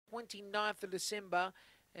29th of December.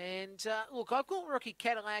 And look, I've got Rocky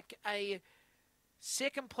Cadillac a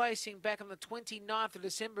second placing back on the 29th of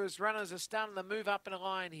December as runners are starting to move up in a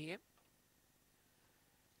line here.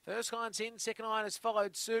 First line's in, second line has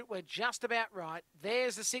followed suit. We're just about right.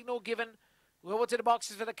 There's the signal given. We're to the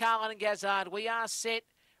boxes for the Carlin and Gazard. We are set.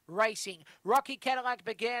 Racing. Rocky Cadillac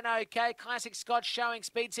began okay. Classic Scotch showing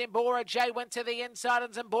speed. Zimbora Jade went to the inside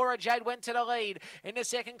and Zimbora Jade went to the lead. In the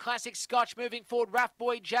second, Classic Scotch moving forward. Rough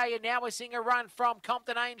Boy J, and now we're seeing a run from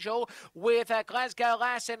Compton Angel with Glasgow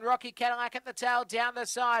Lass and Rocky Cadillac at the tail down the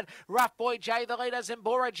side. Rough Boy J, the leader.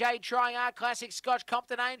 Zimbora J trying hard. Classic Scotch,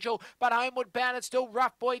 Compton Angel, but homeward bound it's still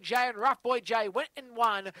Rough Boy J, and Rough Boy J went and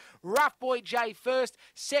won. Rough Boy J first.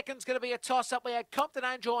 Second's going to be a toss-up. We had Compton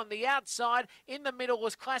Angel on the outside. In the middle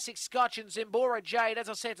was Classic Scotch and Zimbora Jade. As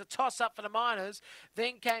I said, it's a toss-up for the minors.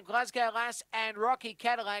 Then came Glasgow Lass and Rocky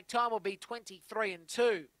Cadillac. Time will be 23 and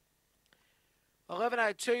 2.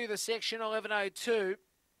 11.02 the section, 11.02.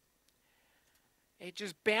 It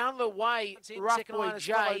just bound the way. Rough Boy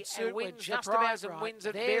J and wins just about and wins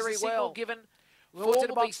it very well. Given. Forward to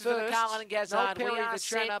the box for the Carlin and Gazard. We are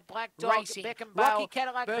set. Black Dog, Racing. Rocky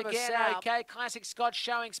Cadillac began okay. Classic Scotch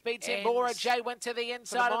showing speed. Zimbora J went to the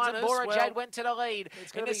inside and Zimbora Jade went to the lead.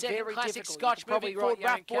 In the second, Classic Scotch moving forward.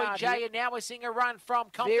 Rough Boy J, and now we're seeing a run from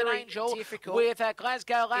Compton Angel with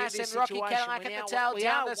Glasgow Lass and Rocky Cadillac at the tail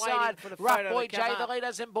down the side. Rough Boy J, the leader.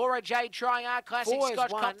 Zimbora J trying hard. Classic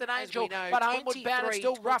Scotch, Compton Angel, but homeward bound it's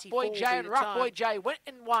still Rough Boy J, and Rough Boy J went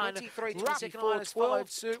and won. Second line has followed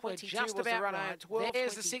suit. We're just about right.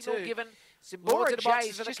 There's the signal given. Zimbora to the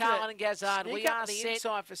boxes for the Carlin and Gazard. We are set.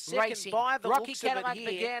 Racing. Rocky Cadillac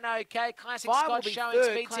began okay. Classic Scotch showing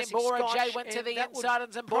speed. Zimbora J went to the inside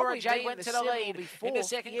and Zimbora J went to the lead. In the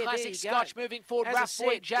second, Classic Scotch moving forward. Rough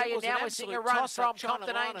Boy J, and now we're seeing a run from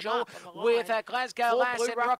Compton Angel with Glasgow Lass and Rocky